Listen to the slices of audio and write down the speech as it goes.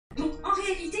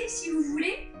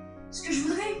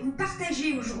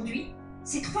partager aujourd'hui,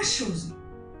 c'est 3 choses.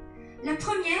 La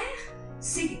première,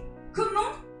 c'est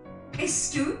comment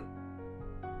est-ce que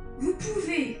vous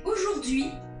pouvez aujourd'hui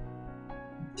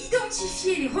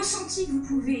identifier les ressentis que vous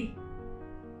pouvez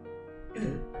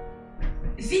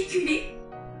véhiculer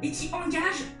et qui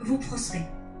engagent vos prospects.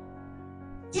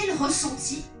 Quels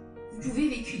ressentis vous pouvez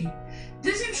véhiculer?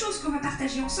 Deuxième chose qu'on va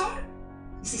partager ensemble,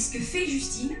 c'est ce que fait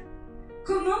Justine.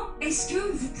 Comment est-ce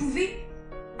que vous pouvez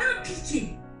impliquer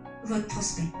votre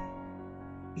prospect?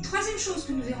 Et troisième chose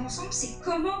que nous verrons ensemble, c'est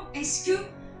comment est-ce que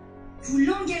vous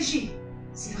l'engagez.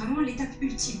 C'est vraiment l'étape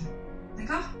ultime.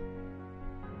 D'accord?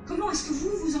 Comment est-ce que vous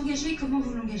vous engagez et comment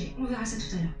vous l'engagez? On verra ça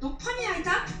tout à l'heure. Donc première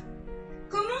étape,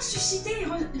 comment susciter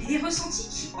les ressentis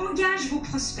qui engagent vos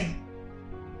prospects?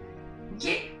 Ok?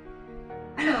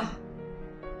 Alors,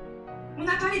 on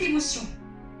a parlé d'émotion.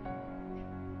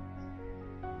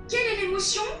 Quelle est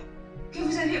l'émotion que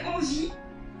vous avez envie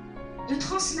de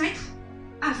transmettre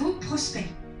à vos prospects,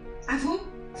 à vos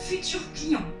futurs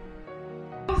clients?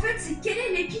 En fait, c'est quelle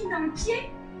est l'épine dans le pied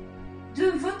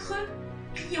de votre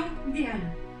client idéal?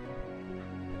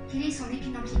 Quelle est son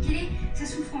épine dans le pied? Quelle est sa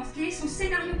souffrance? Quel est son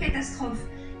scénario catastrophe?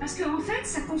 Parce qu'en fait,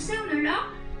 ça concerne là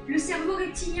le cerveau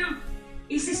reptilien.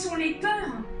 Et ce sont les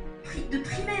peurs de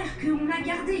primaire qu'on a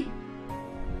gardées.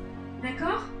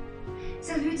 D'accord?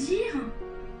 Ça veut dire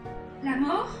la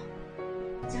mort,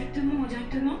 directement ou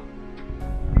indirectement,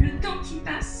 le temps qui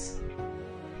passe.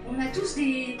 On a tous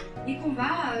des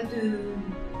combats de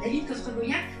David contre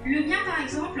Goliath. Le mien, par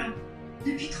exemple,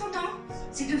 depuis 30 ans,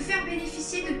 c'est de faire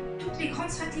bénéficier de toutes les grandes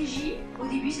stratégies. Au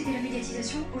début, c'était la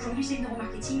médiatisation. Aujourd'hui, c'est le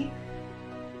neuromarketing.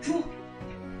 Pour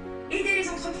aider les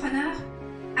entrepreneurs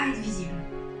à être visibles.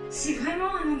 C'est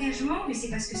vraiment un engagement, mais c'est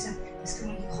parce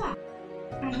qu'on y croit.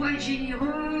 On doit être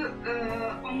généreux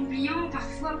en oubliant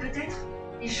parfois peut-être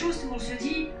des choses où on se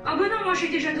dit « Ah ben non, moi j'ai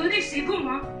déjà donné, c'est bon,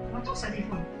 hein !» On entend ça des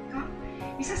fois. Hein,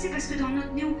 et ça, c'est parce que dans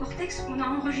notre néocortex, on a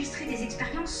enregistré des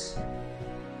expériences.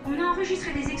 On a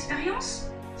enregistré des expériences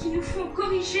qui nous font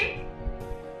corriger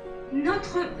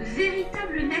notre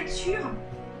véritable nature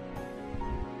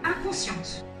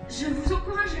inconsciente. Je vous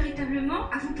encourage véritablement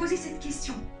à vous poser cette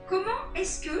question. Comment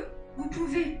est-ce que vous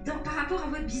pouvez, par rapport à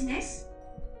votre business,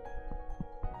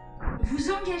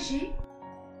 vous engager?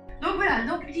 Donc voilà,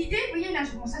 donc l'idée, vous voyez là,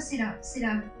 bon, ça c'est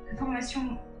la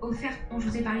formation offerte dont je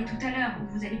vous ai parlé tout à l'heure,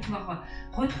 où vous allez pouvoir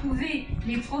retrouver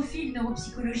les profils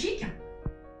neuropsychologiques.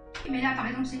 Mais là, par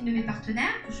exemple, c'est une de mes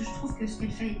partenaires, je trouve que ce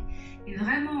qu'elle fait est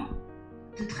vraiment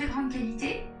de très grande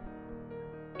qualité.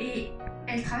 Et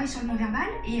elle travaille sur le non-verbal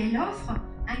et elle offre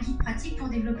un guide pratique pour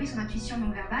développer son intuition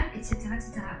non-verbale, etc.,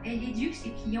 etc. Elle éduque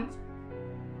ses clients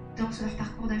dans leur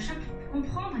parcours d'achat pour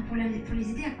comprendre et pour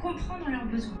les aider à comprendre leurs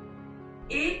besoins.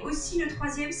 Et aussi le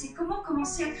troisième, c'est comment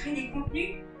commencer à créer des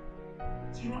contenus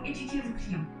qui vont éduquer vos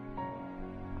clients.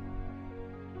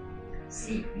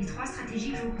 C'est les 3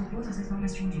 stratégies que je vous propose dans cette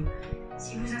formation audio.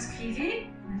 Si vous inscrivez,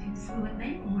 vous faites votre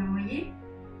mail, vous l'envoyez,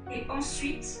 et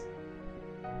ensuite,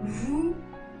 vous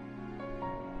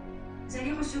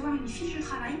allez recevoir une fiche de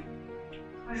travail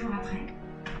 3 jours après,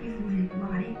 et vous allez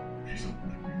pouvoir aller plus en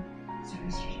profondeur sur le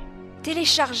sujet.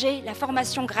 Téléchargez la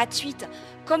formation gratuite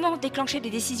 « Comment déclencher des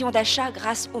décisions d'achat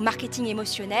grâce au marketing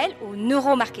émotionnel », au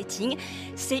neuromarketing.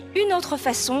 C'est une autre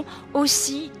façon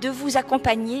aussi de vous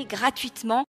accompagner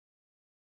gratuitement